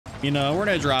You know, we're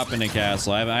gonna drop into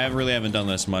castle. I really haven't done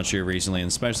this much here recently,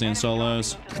 especially in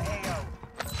solos.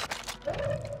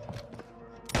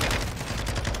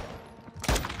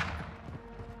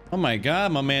 Oh my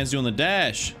god, my man's doing the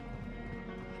dash.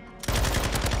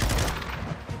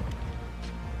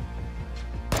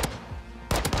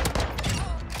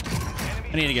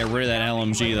 I need to get rid of that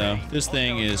LMG though. This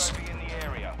thing is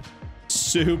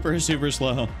super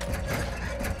slow.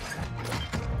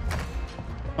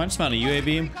 I just found a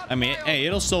UAV. I mean, hey,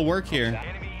 it'll still work here.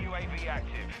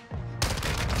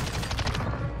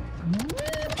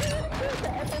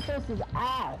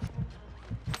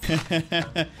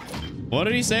 What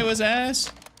did he say was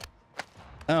ass?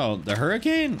 Oh, the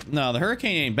hurricane? No, the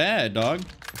hurricane ain't bad, dog.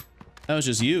 That was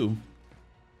just you.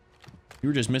 You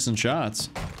were just missing shots.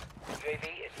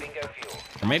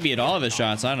 Or maybe at all of his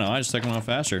shots. I don't know. I just took them off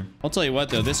faster. I'll tell you what,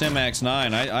 though. This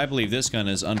MX-9, I believe this gun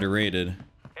is underrated.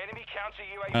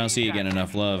 I don't see it getting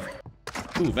enough love.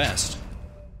 Ooh, vest.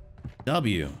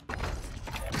 W.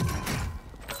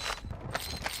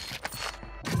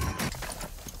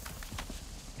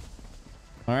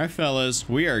 All right, fellas,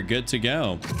 we are good to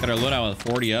go. Got our loadout with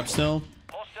 40 up still,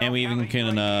 and we even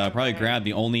can probably grab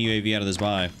the only UAV out of this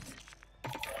buy.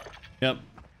 Yep.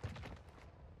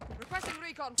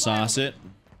 Sauce it.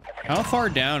 How far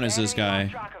down is this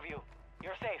guy?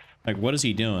 Like, what is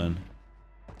he doing?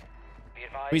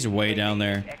 He's way down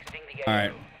there. All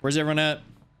right, where's everyone at?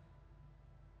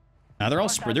 Now they're all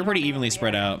spread. They're pretty evenly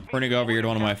spread out. We're gonna go over here to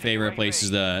one of my favorite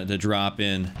places to drop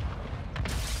in.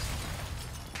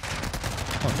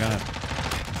 Oh god.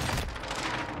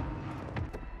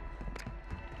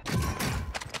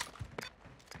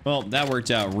 Well, that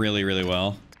worked out really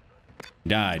well.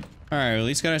 Died. All right, at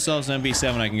least got ourselves an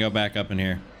MB7. I can go back up in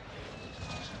here.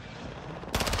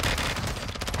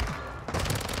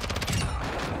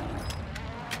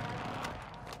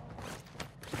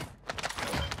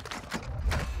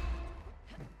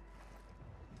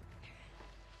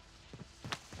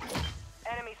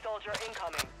 Enemy soldier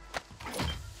incoming.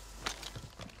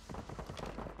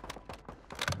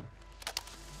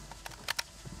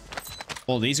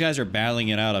 Well, these guys are battling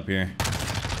it out up here.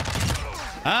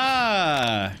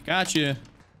 Ah, got you.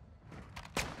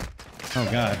 Oh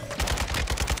god.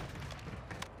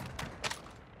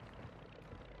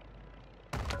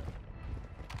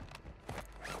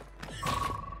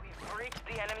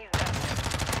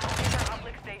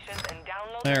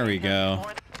 There we go.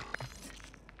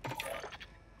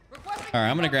 All right,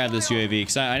 I'm gonna grab this UAV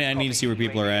because I need to see where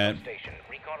people are at.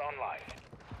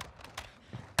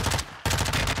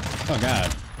 Oh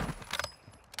god.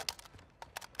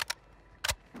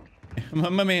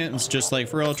 My man's just like,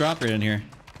 for real, drop right in here.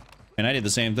 And I did the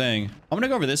same thing. I'm gonna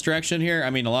go over this direction here.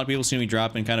 I mean, a lot of people seem to be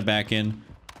dropping kind of back in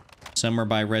somewhere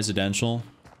by residential.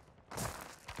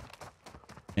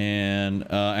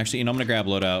 And actually, you know, I'm gonna grab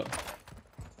loadout.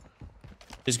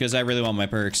 Just because I really want my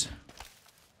perks.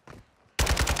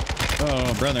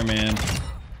 Oh, brother, man.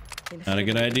 Not a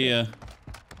good idea.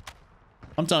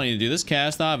 I'm telling you, dude, this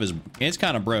KASTOV is, it's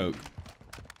kind of broke.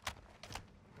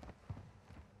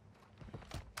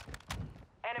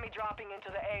 Enemy dropping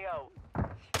into the AO.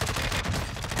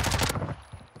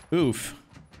 Oof.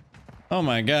 Oh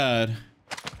my god.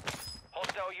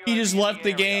 He just left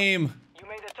the game. You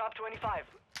made the top 25.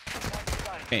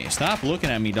 Hey, stop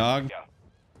looking at me, dog.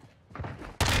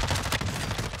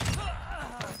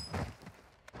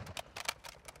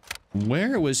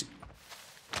 Who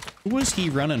was he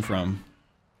running from?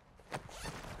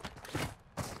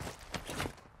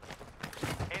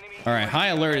 All right, high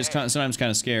alert is sometimes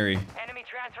kind of scary. Enemy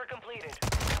transfer completed.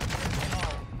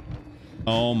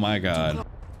 Oh my god.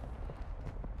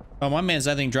 Oh, my man's,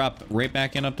 I think, dropped right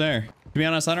back in up there. To be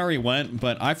honest, I already went,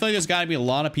 but I feel like there's got to be a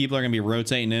lot of people are going to be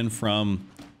rotating in from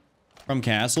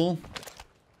castle.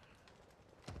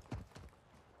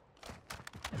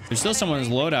 There's still someone's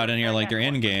loadout in here like they're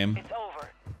in game. It's over.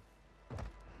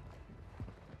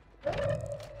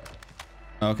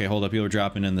 Okay, hold up. People are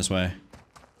dropping in this way.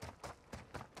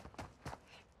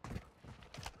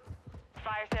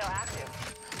 Fire sale active.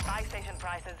 Buy station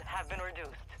prices have been reduced.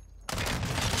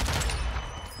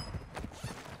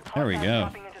 There we go.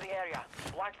 Dropping into the area.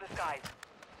 Watch the skies.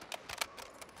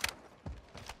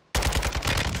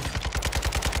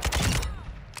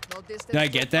 Did I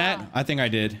get that? I think I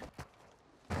did.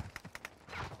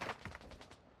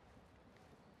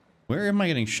 Where am I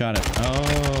getting shot at?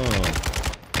 Oh.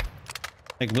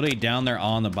 Like literally down there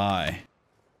on the buy.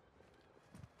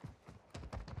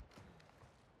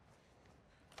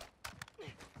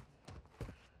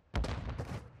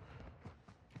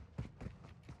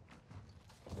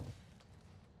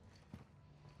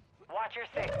 Watch your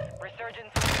six.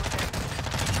 Resurgence.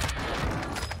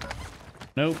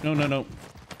 Nope, no, no, no.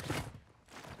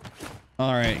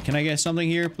 All right, can I get something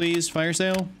here, please? Fire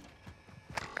sale?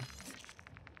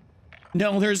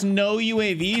 No, there's no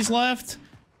UAVs left?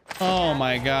 Oh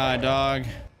my god, dog.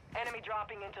 Enemy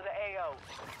dropping into the AO.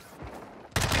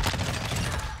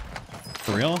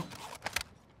 For real?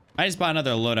 I just bought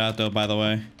another loadout though, by the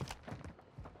way.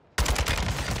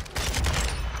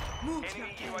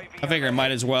 I figure I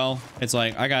might as well. It's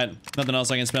like, I got nothing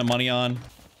else I can spend money on.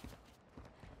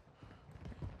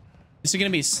 This is gonna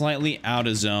be slightly out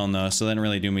of zone though, so that didn't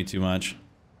really do me too much.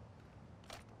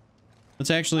 Let's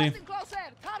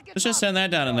just send that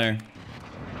down in there.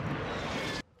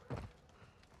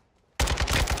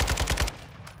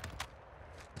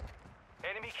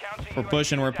 We're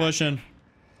pushing, we're pushing.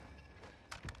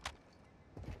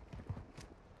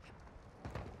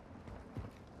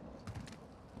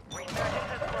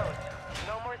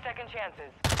 No more second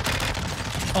chances.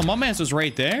 Oh, my man's was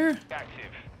right there.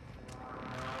 Active.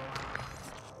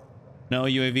 No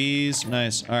UAVs.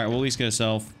 Nice. All right, we'll at least get a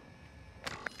self.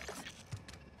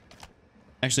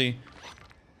 Actually,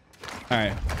 all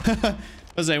right. I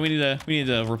was saying we need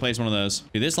to replace one of those.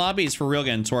 Dude, this lobby is for real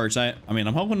getting torched. I mean,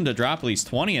 I'm hoping to drop at least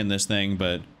 20 in this thing,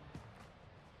 but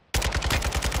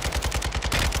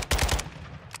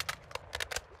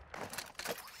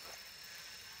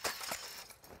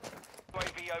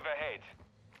UAV overhead.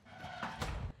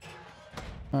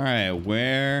 all right,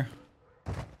 where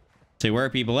are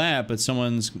people at? But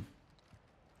someone's,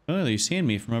 oh, they're seeing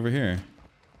me from over here.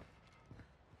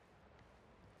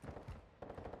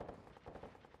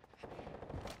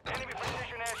 Enemy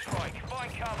precision airstrike.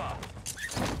 Find cover.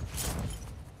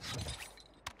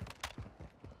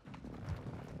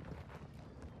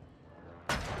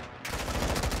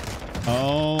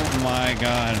 Oh my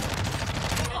god.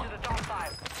 Into the top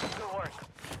 5. Good work.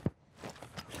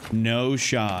 No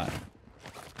shot.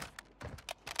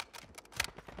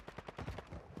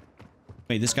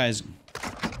 Wait, this guy's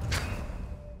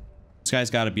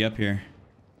got to be up here.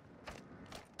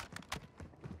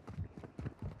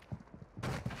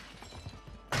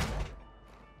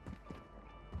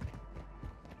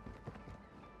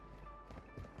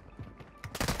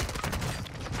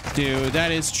 Dude,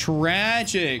 that is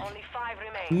tragic. Only 5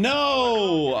 remain.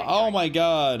 No! Oh my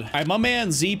god. All right, my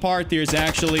man Z Part there is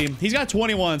actually, he's got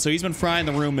 21, so he's been frying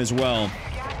the room as well.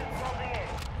 Gas is closing in.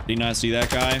 Did you not see that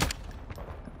guy?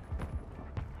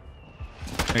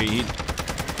 Hey,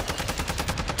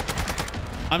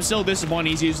 I'm still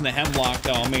disappointed he's using the hemlock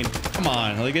though. I mean, come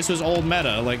on. Like, this was old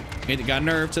meta. Like, it got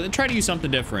nerfed. So they try to use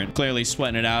something different. Clearly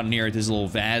sweating it out in here at this little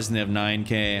Vaznev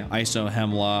 9K ISO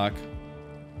hemlock.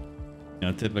 You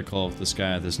know, typical of this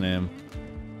guy with this name.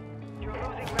 You're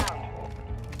losing ground.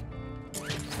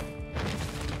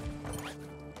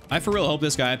 I for real hope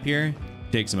this guy up here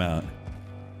takes him out.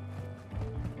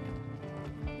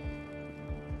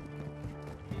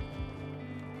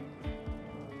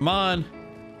 Come on.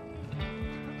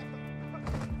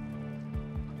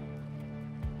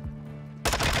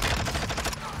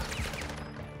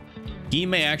 He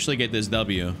may actually get this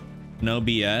W. No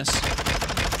BS.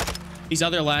 These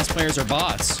other last players are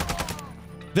bots.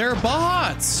 They're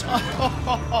bots!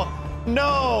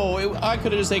 No! I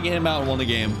could have just taken him out and won the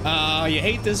game. You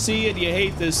hate to see it. You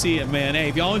hate to see it, man. Hey,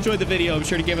 if y'all enjoyed the video, be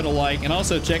sure to give it a like. And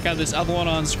also check out this other one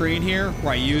on screen here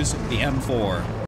where I use the M4.